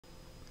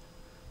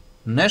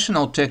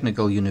National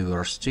Technical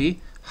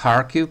University,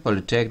 Kharkiv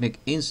Polytechnic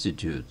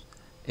Institute,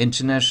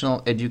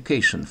 International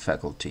Education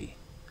Faculty.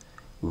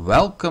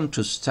 Welcome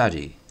to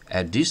study,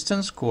 a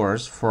distance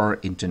course for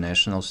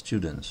international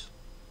students.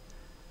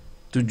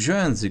 To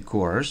join the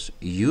course,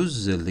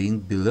 use the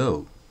link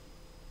below.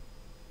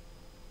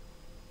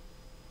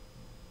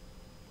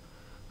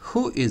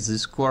 Who is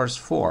this course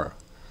for?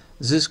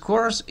 This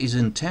course is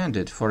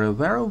intended for a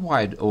very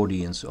wide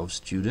audience of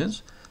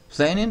students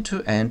planning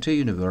to enter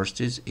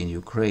universities in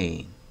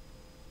Ukraine.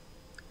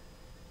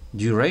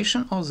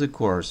 Duration of the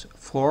course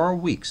 4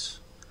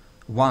 weeks,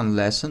 1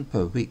 lesson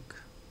per week.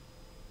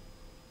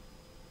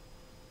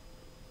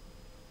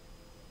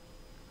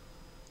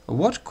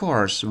 What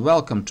course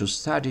Welcome to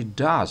Study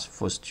does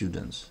for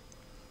students?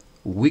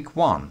 Week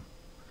 1.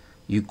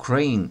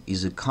 Ukraine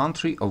is a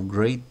country of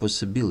great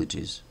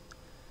possibilities.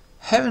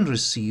 Having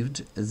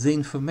received the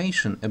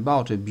information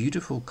about a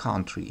beautiful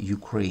country,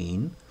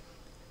 Ukraine,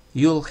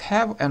 you'll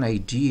have an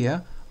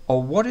idea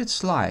of what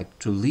it's like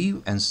to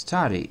live and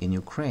study in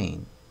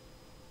Ukraine.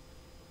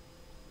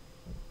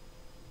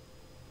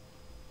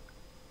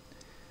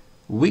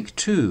 Week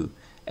 2.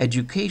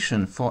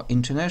 Education for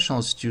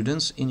international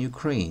students in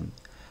Ukraine.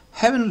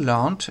 Having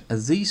learned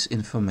this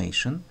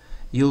information,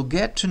 you'll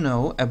get to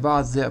know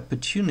about the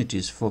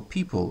opportunities for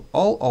people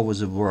all over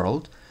the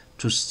world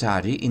to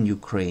study in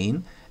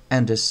Ukraine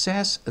and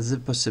assess the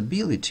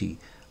possibility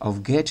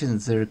of getting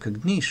the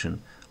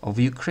recognition of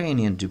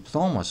Ukrainian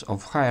diplomas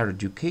of higher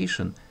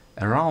education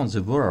around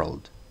the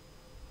world.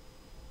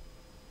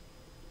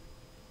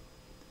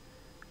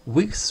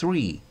 Week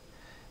 3.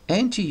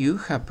 NTU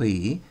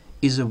KPI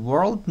is a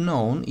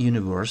world-known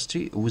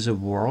university with a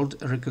world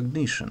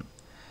recognition.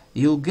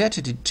 You'll get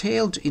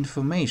detailed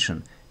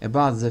information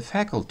about the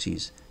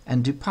faculties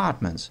and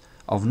departments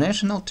of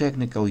National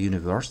Technical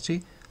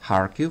University,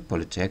 Kharkiv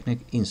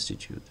Polytechnic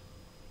Institute.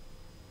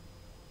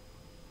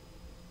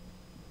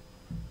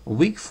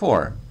 Week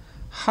 4.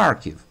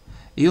 Kharkiv.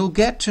 You'll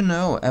get to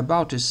know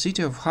about the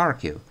city of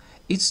Kharkiv,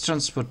 its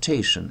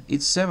transportation,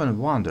 its 7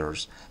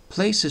 wonders,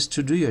 places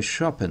to do your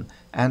shopping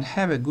and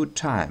have a good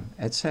time,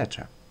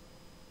 etc.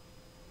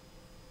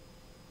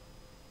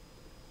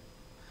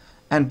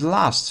 And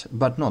last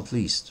but not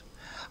least,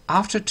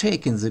 after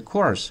taking the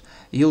course,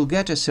 you'll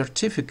get a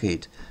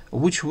certificate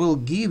which will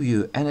give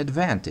you an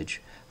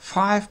advantage,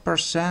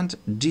 5%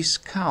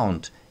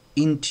 discount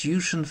in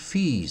tuition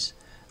fees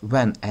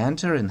when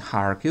entering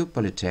Kharkiv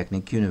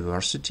Polytechnic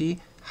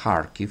University,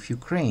 Kharkiv,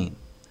 Ukraine.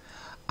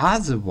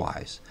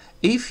 Otherwise,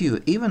 if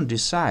you even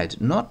decide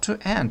not to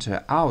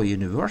enter our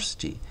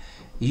university,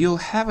 you'll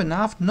have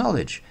enough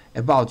knowledge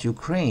about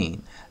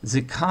Ukraine,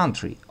 the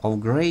country of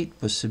great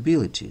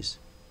possibilities.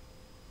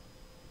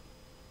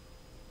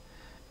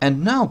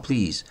 And now,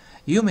 please,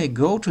 you may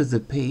go to the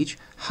page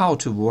How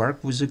to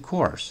work with the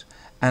course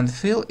and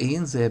fill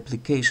in the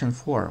application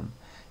form.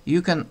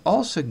 You can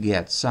also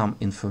get some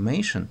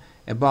information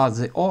about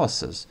the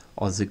authors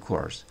of the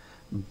course.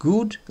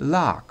 Good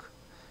luck!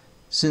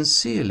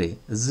 Sincerely,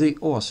 the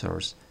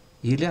authors: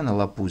 Elena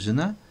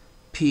Lapuzina,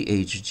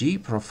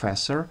 PhD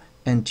Professor,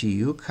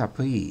 NTU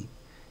KPI;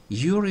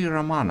 Yuri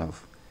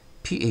Romanov,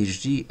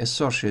 PhD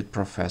Associate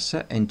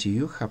Professor,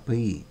 NTU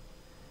KPI.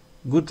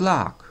 Good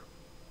luck!